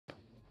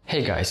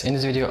Hey guys, in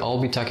this video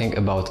I'll be talking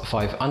about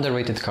 5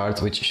 underrated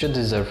cars which should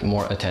deserve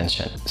more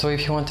attention. So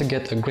if you want to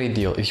get a great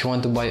deal, if you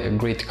want to buy a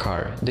great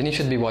car, then you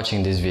should be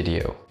watching this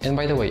video. And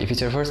by the way, if it's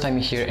your first time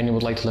here and you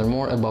would like to learn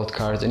more about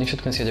cars, then you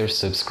should consider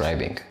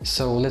subscribing.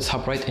 So let's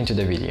hop right into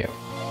the video.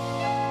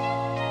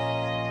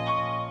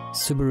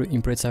 Subaru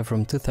Impreza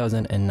from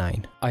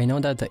 2009. I know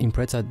that the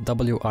Impreza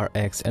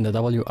WRX and the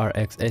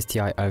WRX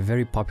STI are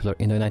very popular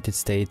in the United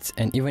States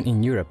and even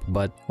in Europe,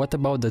 but what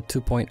about the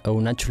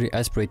 2.0 naturally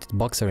aspirated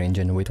boxer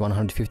engine with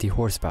 150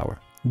 horsepower?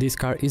 This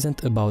car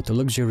isn't about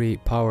luxury,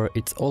 power,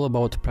 it's all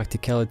about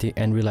practicality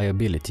and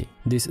reliability.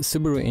 This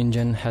Subaru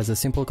engine has a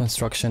simple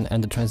construction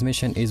and the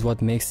transmission is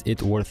what makes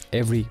it worth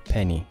every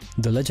penny.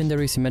 The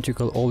legendary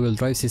symmetrical all-wheel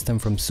drive system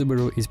from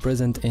Subaru is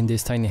present in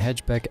this tiny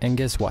hatchback, and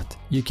guess what?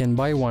 You can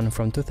buy one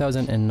from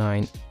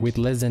 2009 with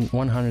less than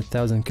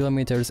 100,000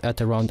 kilometers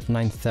at around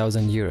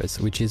 9,000 euros,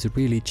 which is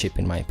really cheap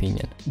in my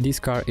opinion. This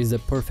car is the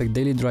perfect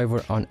daily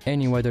driver on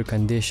any weather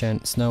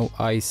condition: snow,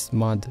 ice,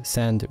 mud,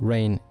 sand,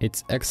 rain.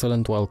 It's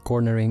excellent while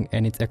cornering,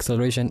 and its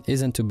acceleration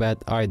isn't too bad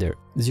either.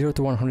 0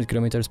 to 100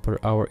 km per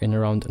hour in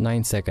around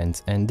 9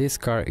 seconds, and this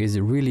car is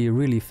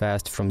really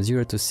fast from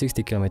 0 to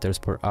 60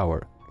 km per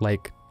hour,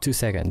 like 2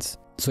 seconds.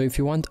 So if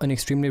you want an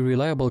extremely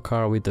reliable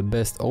car with the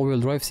best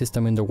all-wheel drive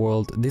system in the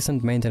world,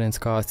 decent maintenance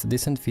costs,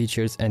 decent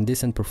features and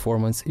decent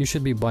performance, you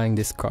should be buying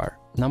this car.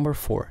 Number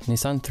 4.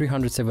 Nissan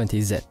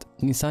 370Z.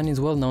 Nissan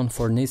is well known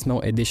for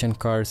Nismo edition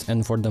cars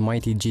and for the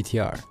mighty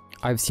GTR.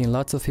 I've seen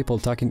lots of people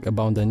talking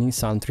about the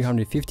Nissan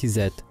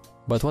 350Z,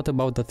 but what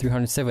about the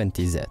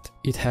 370Z?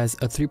 It has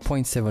a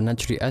 3.7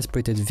 naturally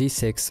aspirated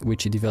V6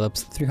 which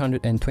develops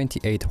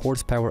 328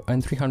 horsepower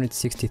and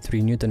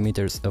 363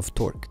 Nm of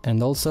torque.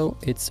 And also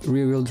it's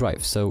rear-wheel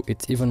drive, so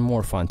it's even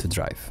more fun to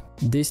drive.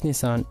 This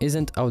Nissan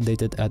isn't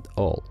outdated at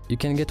all. You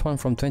can get one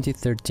from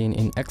 2013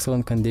 in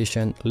excellent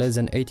condition, less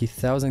than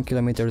 80,000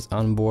 kilometers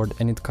on board,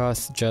 and it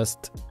costs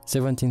just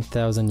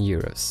 17,000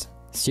 euros.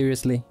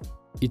 Seriously?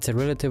 It's a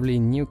relatively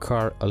new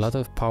car, a lot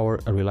of power,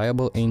 a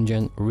reliable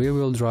engine,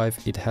 rear-wheel drive,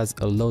 it has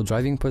a low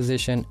driving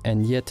position,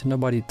 and yet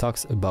nobody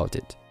talks about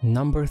it.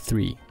 Number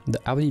 3. The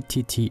Audi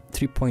TT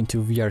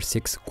 3.2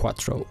 VR6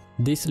 Quattro.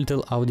 This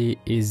little Audi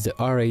is the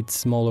R8's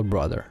smaller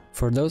brother.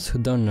 For those who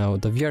don't know,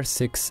 the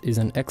VR6 is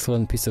an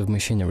excellent piece of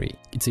machinery.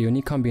 It's a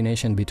unique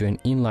combination between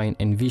inline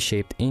and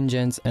V-shaped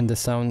engines, and the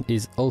sound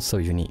is also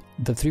unique.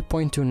 The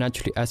 3.2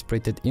 naturally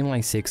aspirated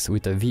inline 6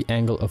 with a V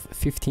angle of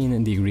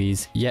 15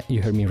 degrees, yeah,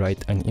 you heard me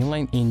right, an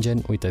inline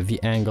engine with a V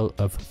angle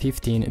of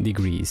 15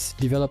 degrees,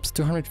 develops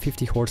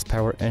 250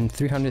 horsepower and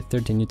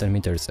 330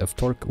 Nm of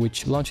torque,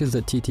 which launches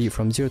the TT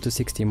from 0 to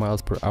 60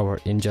 miles per hour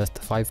in just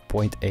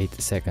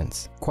 5.8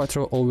 seconds.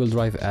 Quattro all-wheel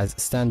drive as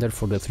standard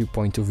for the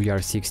 3.2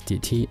 VR6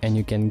 TT, and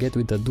you can get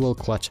with a dual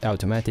clutch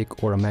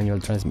automatic or a manual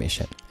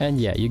transmission. And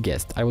yeah, you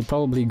guessed, I would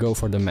probably go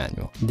for the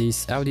manual.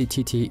 This Audi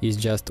TT is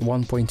just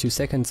 1.2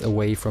 seconds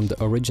away from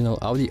the original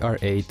Audi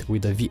R8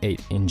 with a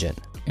V8 engine,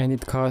 and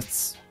it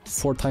costs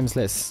 4 times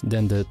less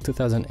than the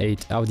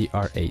 2008 Audi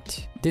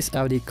R8. This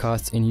Audi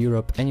costs in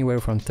Europe anywhere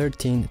from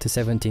 13 to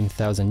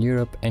 17,000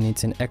 euros, and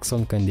it's in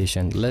excellent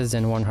condition, less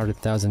than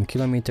 100,000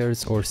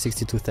 kilometers or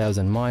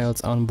 62,000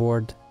 miles on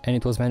board, and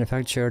it was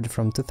manufactured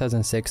from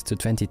 2006 to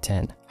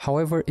 2010.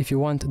 However, if you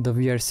want the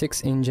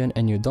VR6 engine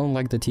and you don't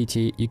like the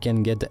TT, you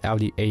can get the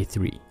Audi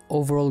A3.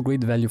 Overall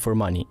great value for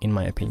money in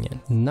my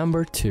opinion.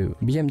 Number 2.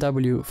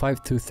 BMW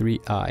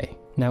 523i.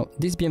 Now,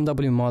 this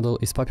BMW model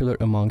is popular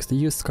amongst the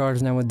used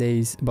cars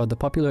nowadays, but the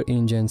popular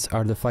engines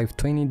are the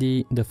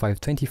 520D, the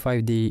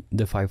 525D,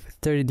 the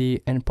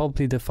 530D, and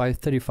probably the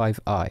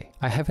 535i.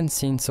 I haven't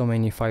seen so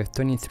many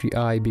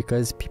 523i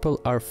because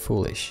people are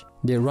foolish.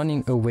 They're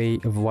running away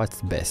of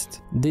what's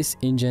best. This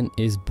engine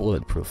is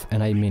bulletproof,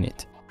 and I mean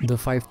it. The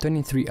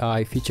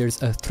 523i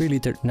features a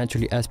 3-liter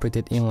naturally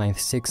aspirated inline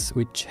 6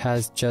 which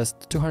has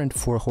just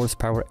 204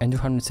 horsepower and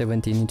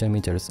 270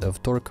 Nm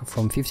of torque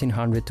from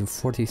 1500 to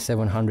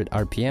 4700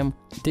 RPM.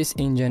 This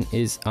engine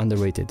is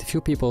underrated.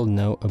 Few people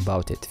know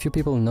about it. Few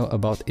people know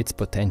about its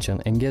potential,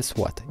 and guess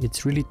what?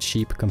 It's really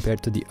cheap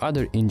compared to the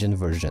other engine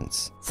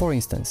versions. For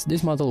instance,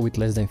 this model with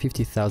less than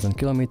 50,000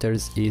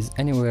 kilometers is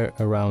anywhere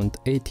around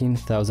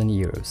 18,000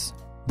 euros.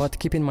 But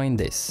keep in mind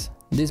this.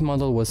 This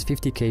model was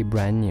 50k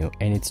brand new,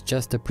 and it's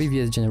just the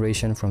previous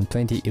generation from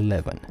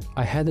 2011.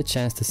 I had a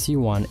chance to see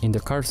one in the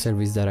car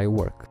service that I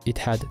work. It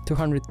had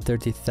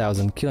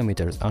 230,000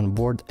 kilometers on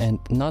board and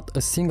not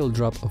a single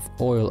drop of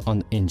oil on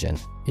the engine.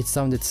 It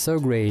sounded so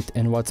great,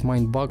 and what's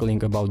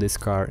mind-boggling about this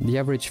car, the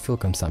average fuel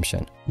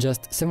consumption.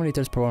 Just 7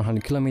 liters per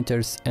 100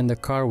 kilometers, and the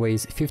car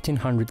weighs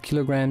 1500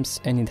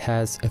 kilograms and it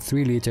has a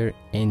 3-liter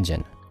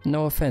engine.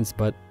 No offense,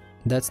 but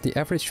that's the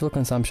average fuel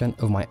consumption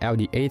of my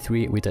Audi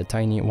A3 with a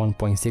tiny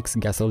 1.6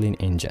 gasoline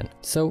engine.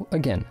 So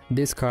again,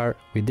 this car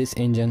with this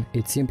engine,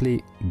 it's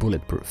simply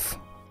bulletproof.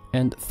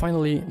 And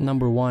finally,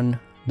 number 1,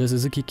 The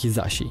Suzuki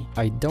Kizashi.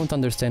 I don't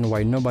understand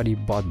why nobody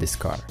bought this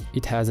car.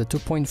 It has a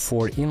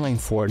 2.4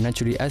 inline-4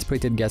 naturally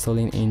aspirated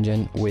gasoline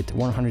engine with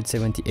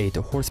 178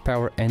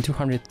 horsepower and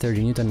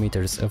 230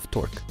 Nm of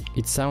torque.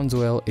 It sounds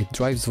well, it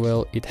drives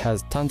well, it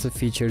has tons of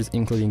features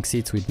including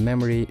seats with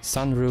memory,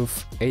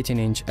 sunroof,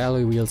 18-inch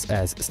alloy wheels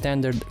as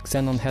standard,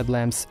 xenon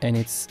headlamps, and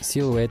its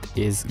silhouette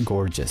is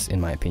gorgeous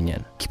in my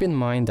opinion. Keep in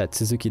mind that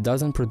Suzuki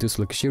doesn't produce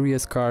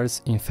luxurious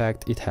cars, in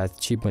fact it has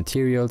cheap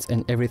materials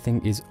and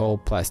everything is all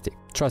plastic.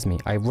 Trust me,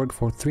 I worked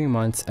for 3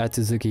 months at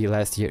Suzuki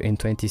last year in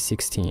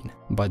 2016.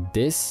 But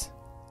this,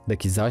 the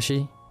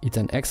Kizashi, it's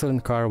an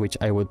excellent car which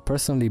I would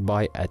personally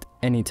buy at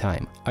any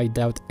time. I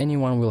doubt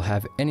anyone will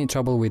have any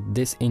trouble with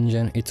this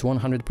engine. It's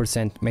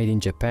 100% made in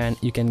Japan.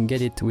 You can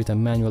get it with a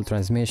manual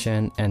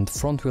transmission and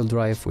front wheel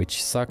drive,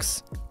 which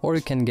sucks, or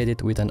you can get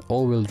it with an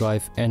all-wheel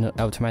drive and an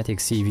automatic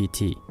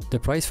CVT. The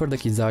price for the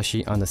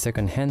Kizashi on the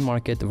second-hand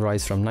market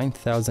varies from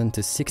 9,000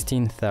 to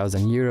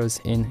 16,000 euros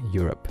in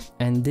Europe.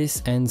 And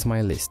this ends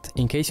my list.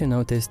 In case you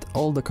noticed,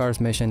 all the cars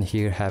mentioned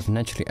here have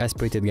naturally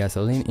aspirated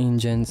gasoline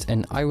engines,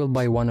 and I will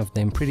buy one of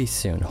them pretty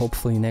soon,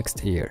 hopefully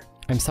next year.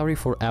 I'm sorry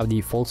for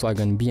Audi,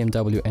 Volkswagen,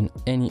 BMW and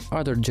any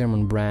other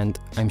German brand,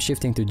 I'm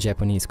shifting to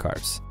Japanese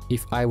cars.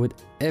 If I would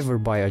ever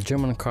buy a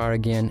German car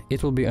again,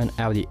 it will be an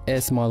Audi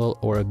S model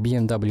or a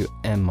BMW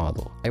M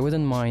model. I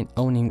wouldn't mind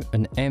owning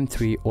an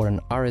M3 or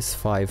an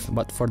RS5,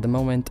 but for the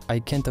moment I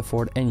can't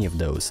afford any of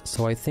those,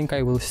 so I think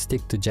I will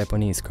stick to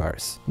Japanese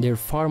cars. They're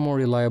far more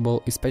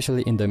reliable,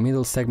 especially in the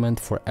middle segment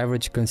for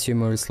average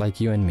consumers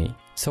like you and me.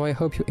 So I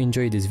hope you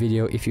enjoyed this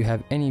video. If you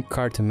have any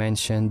car to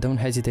mention, don't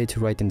hesitate to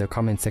write in the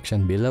comment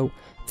section below.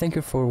 Thank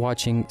you for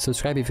watching,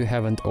 subscribe if you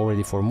haven't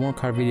already for more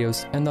car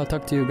videos, and I'll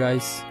talk to you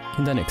guys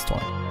in the next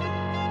one.